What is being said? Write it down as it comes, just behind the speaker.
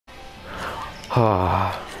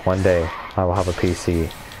One day I will have a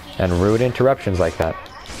PC, and rude interruptions like that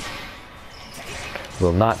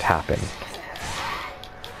will not happen.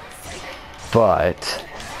 But,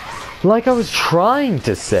 like I was trying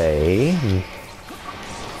to say,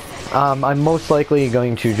 I'm most likely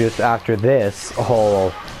going to just, after this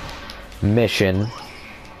whole mission,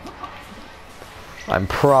 I'm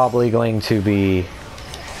probably going to be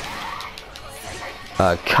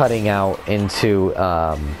cutting out into,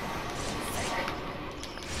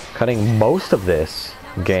 cutting most of this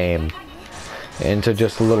game into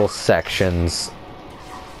just little sections.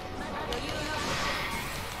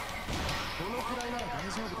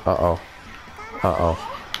 Uh-oh. Uh-oh.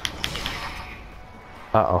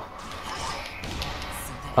 Uh-oh.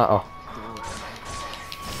 Uh-oh.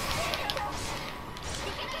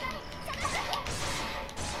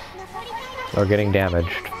 They're getting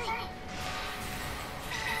damaged.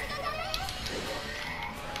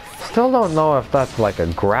 Still don't know if that's like a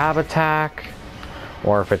grab attack,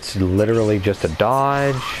 or if it's literally just a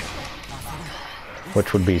dodge,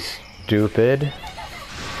 which would be stupid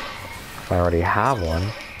if I already have one.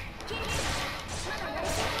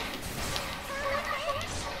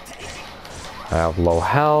 I have low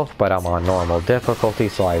health, but I'm on normal difficulty,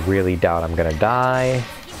 so I really doubt I'm gonna die.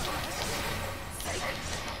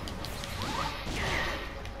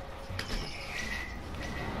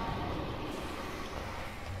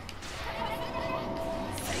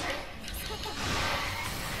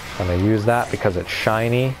 I'm gonna use that because it's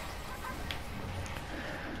shiny.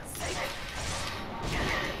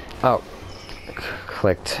 Oh,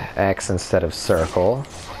 clicked X instead of circle.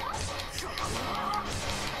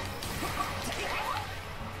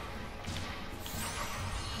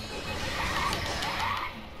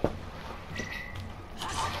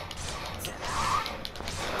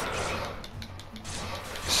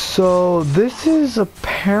 So this is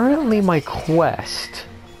apparently my quest.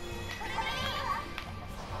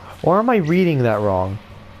 Or am I reading that wrong?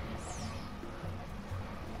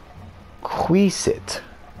 Quisit.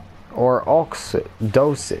 Or oxit.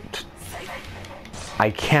 Docit.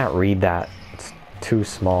 I can't read that. It's too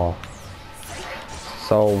small.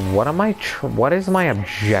 So what am I what is my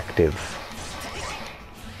objective?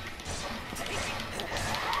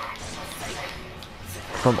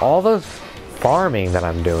 From all those farming that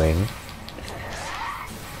I'm doing,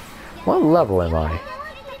 what level am I?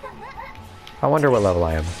 I wonder what level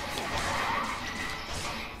I am.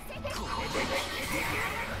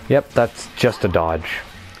 Yep, that's just a dodge.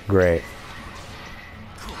 Great.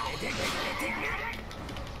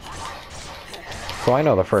 So I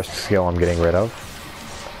know the first skill I'm getting rid of.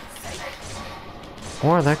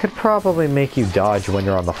 Or that could probably make you dodge when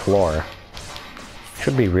you're on the floor.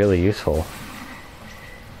 Should be really useful.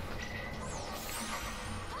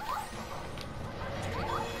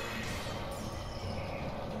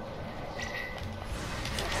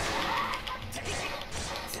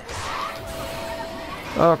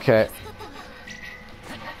 Okay.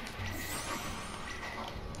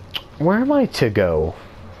 Where am I to go?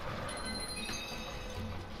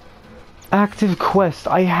 Active quest.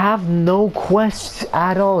 I have no quests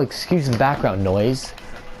at all. Excuse the background noise.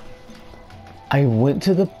 I went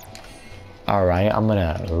to the... Alright, I'm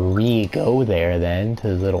gonna re-go there then, to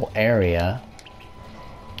the little area.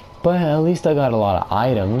 But at least I got a lot of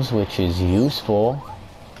items, which is useful.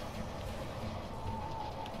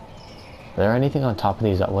 Is there anything on top of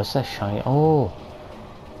these? What's that shiny? Oh!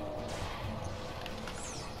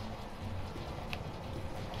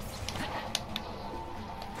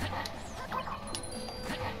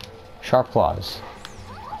 Sharp claws.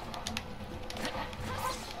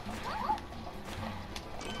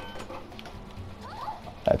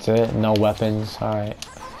 That's it? No weapons? Alright.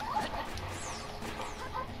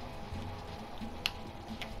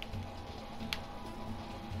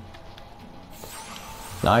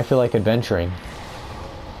 Now I feel like adventuring.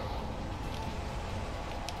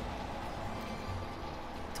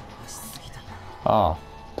 Oh,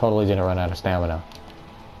 totally didn't run out of stamina.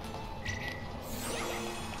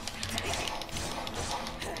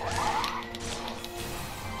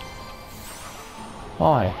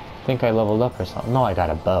 Oh, I think I leveled up or something. No, I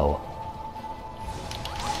got a bow.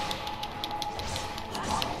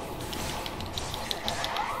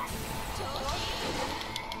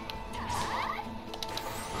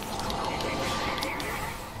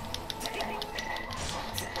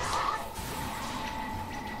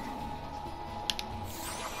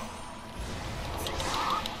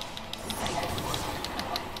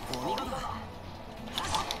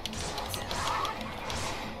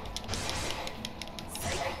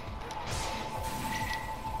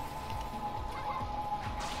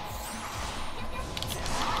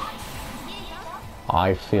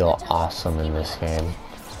 I feel awesome in this game.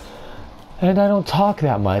 And I don't talk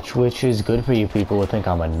that much, which is good for you people who think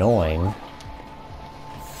I'm annoying.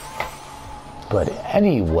 But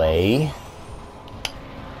anyway,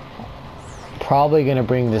 probably gonna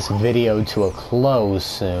bring this video to a close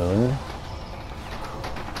soon.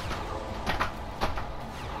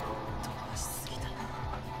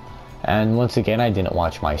 And once again, I didn't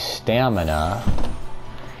watch my stamina.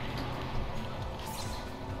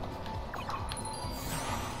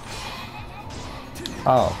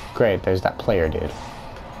 Oh, great, there's that player dude.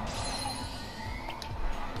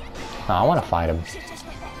 No, I want to fight him.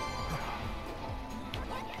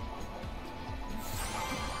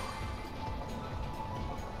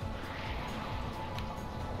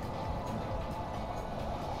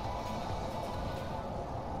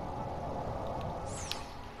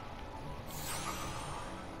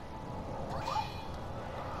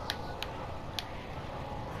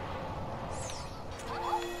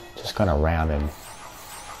 Just gonna ram him.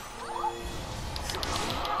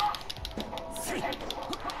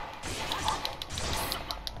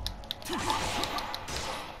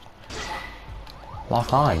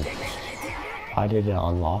 Lock on. Why did it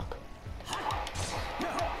unlock?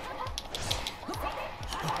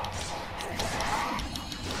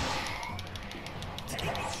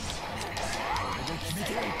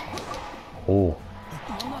 Ooh.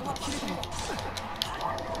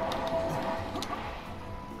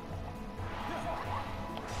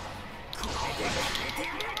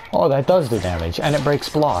 Oh, that does do damage, and it breaks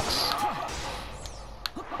blocks.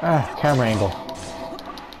 Ah, camera angle.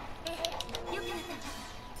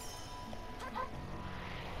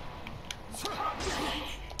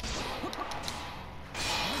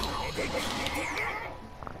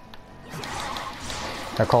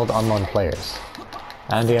 They're called unknown players.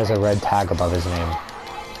 And he has a red tag above his name.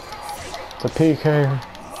 It's a PK.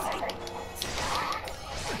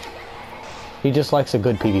 He just likes a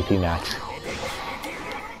good PvP match.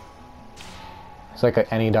 It's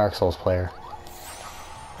like any Dark Souls player.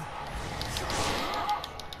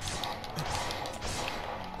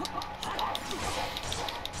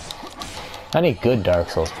 Any good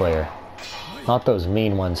Dark Souls player. Not those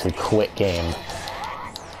mean ones who quit game.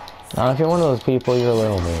 Now, if you're one of those people, you're a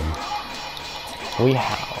little mean.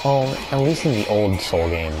 Well, at least in the old Soul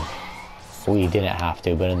game, we didn't have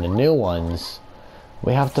to, but in the new ones,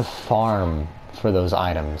 we have to farm for those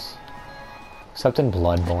items. Except in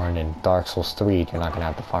Bloodborne and Dark Souls 3, you're not gonna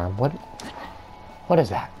have to farm. What is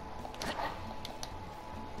that?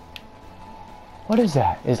 What is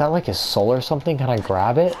that? Is that like his soul or something? Can I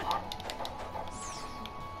grab it?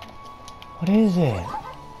 What is it?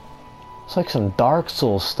 It's like some Dark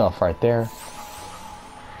Souls stuff right there.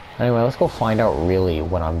 Anyway, let's go find out really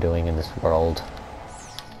what I'm doing in this world.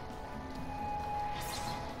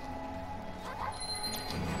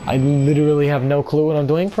 I literally have no clue what I'm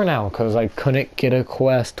doing for now, because I couldn't get a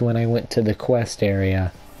quest when I went to the quest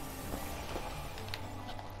area.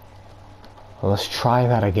 Well, let's try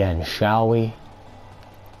that again, shall we?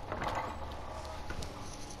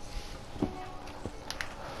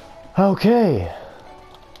 Okay.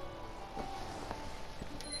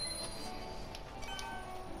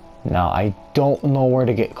 Now, I don't know where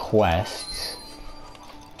to get quests,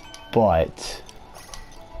 but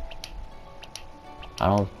I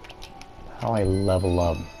don't... How do I level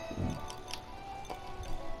up?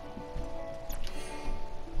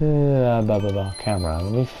 Camera.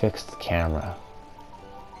 Let me fix the camera.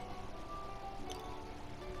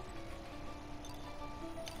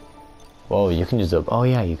 Whoa, you can just... Oh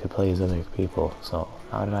yeah, you could play as other people, so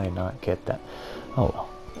how did I not get that? Oh well.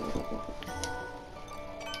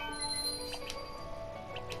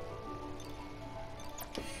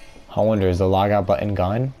 I wonder, is the logout button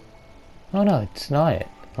gone? Oh no, it's not.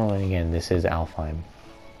 Oh, and again, this is Alfheim.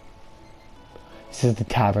 This is the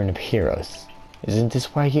Tavern of Heroes. Isn't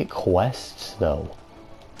this where I get quests, though?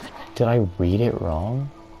 Did I read it wrong?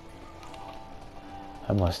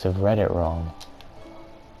 I must have read it wrong.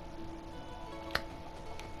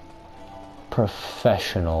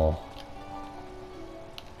 Professional.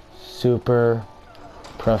 Super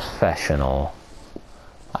professional.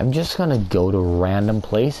 I'm just gonna go to random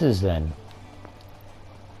places then.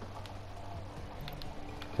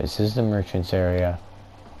 This is the merchant's area.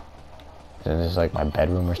 Then there's like my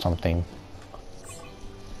bedroom or something.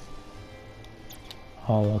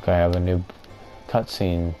 Oh look, I have a new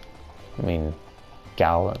cutscene. I mean,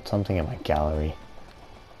 something in my gallery.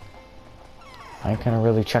 I ain't gonna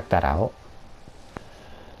really check that out.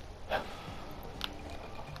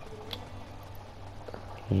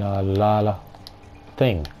 La la la.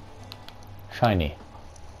 Thing. Shiny.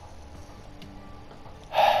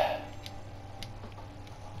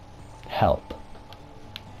 help.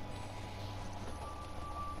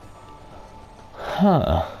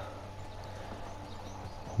 Huh.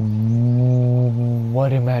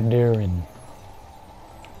 What am I doing?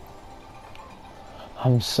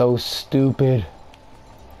 I'm so stupid.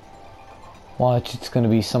 Watch, it's gonna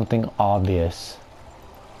be something obvious.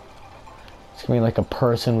 It's gonna be like a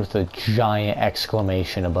person with a giant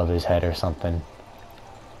exclamation above his head or something.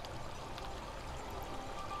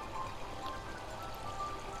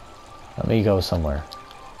 Let me go somewhere.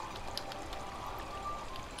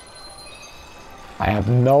 I have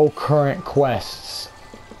no current quests.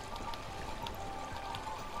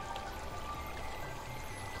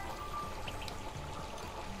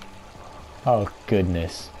 Oh,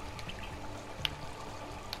 goodness.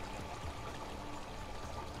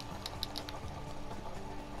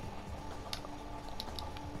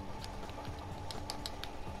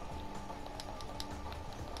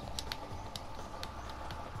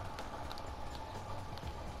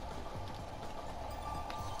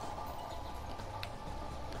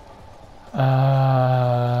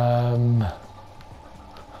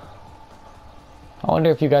 I wonder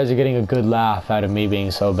if you guys are getting a good laugh out of me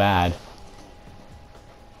being so bad.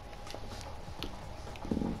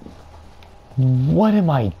 What am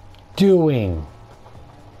I doing?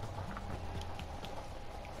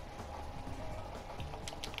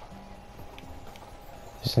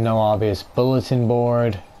 There's no obvious bulletin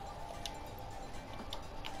board.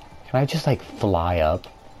 Can I just like fly up?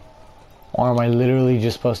 Or am I literally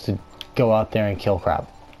just supposed to go out there and kill crap?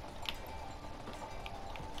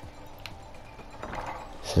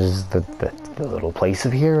 This is the little place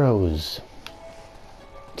of heroes.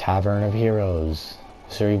 Tavern of Heroes.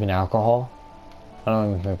 Is there even alcohol? I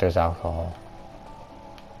don't even think there's alcohol.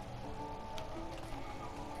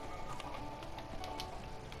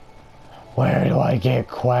 Where do I get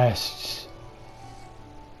quests?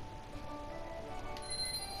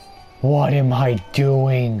 What am I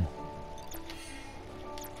doing?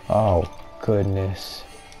 Oh, goodness.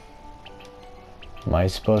 Am I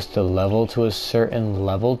supposed to level to a certain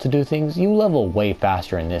level to do things? You level way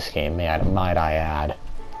faster in this game, might I add.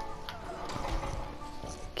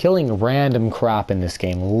 Killing random crap in this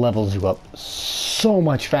game levels you up so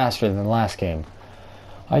much faster than the last game.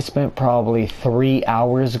 I spent probably 3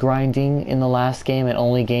 hours grinding in the last game and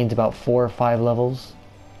only gained about 4 or 5 levels.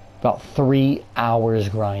 About 3 hours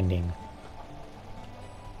grinding.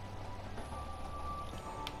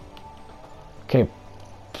 Okay,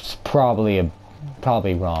 it's probably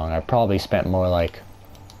wrong. I probably spent more like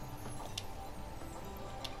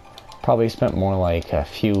a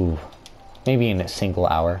few, maybe in a single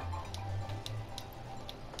hour.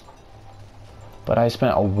 But I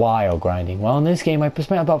spent a while grinding. Well, in this game I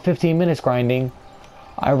spent about 15 minutes grinding.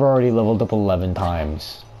 I've already leveled up 11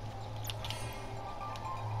 times.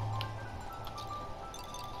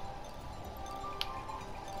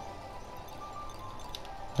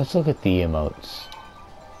 Let's look at the emotes.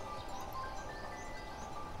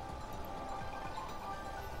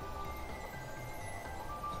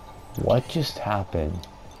 What just happened?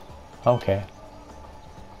 Okay.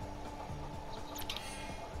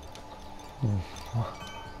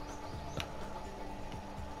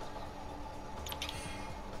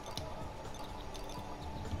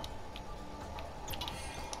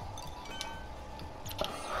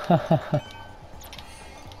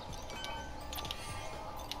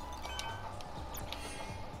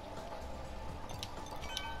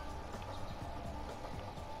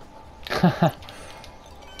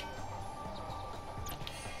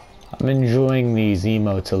 I'm enjoying these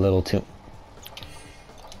emotes a little too.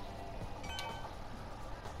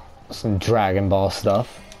 Some Dragon Ball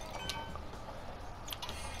stuff.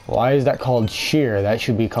 Why is that called cheer? That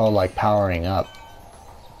should be called like powering up.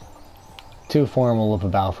 Too formal of a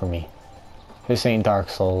bow for me. This ain't Dark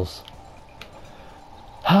Souls.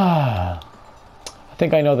 I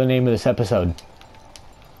think I know the name of this episode.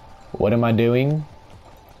 What am I doing?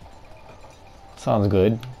 Sounds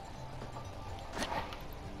good.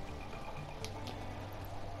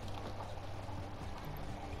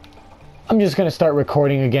 I'm just gonna start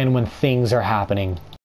recording again when things are happening.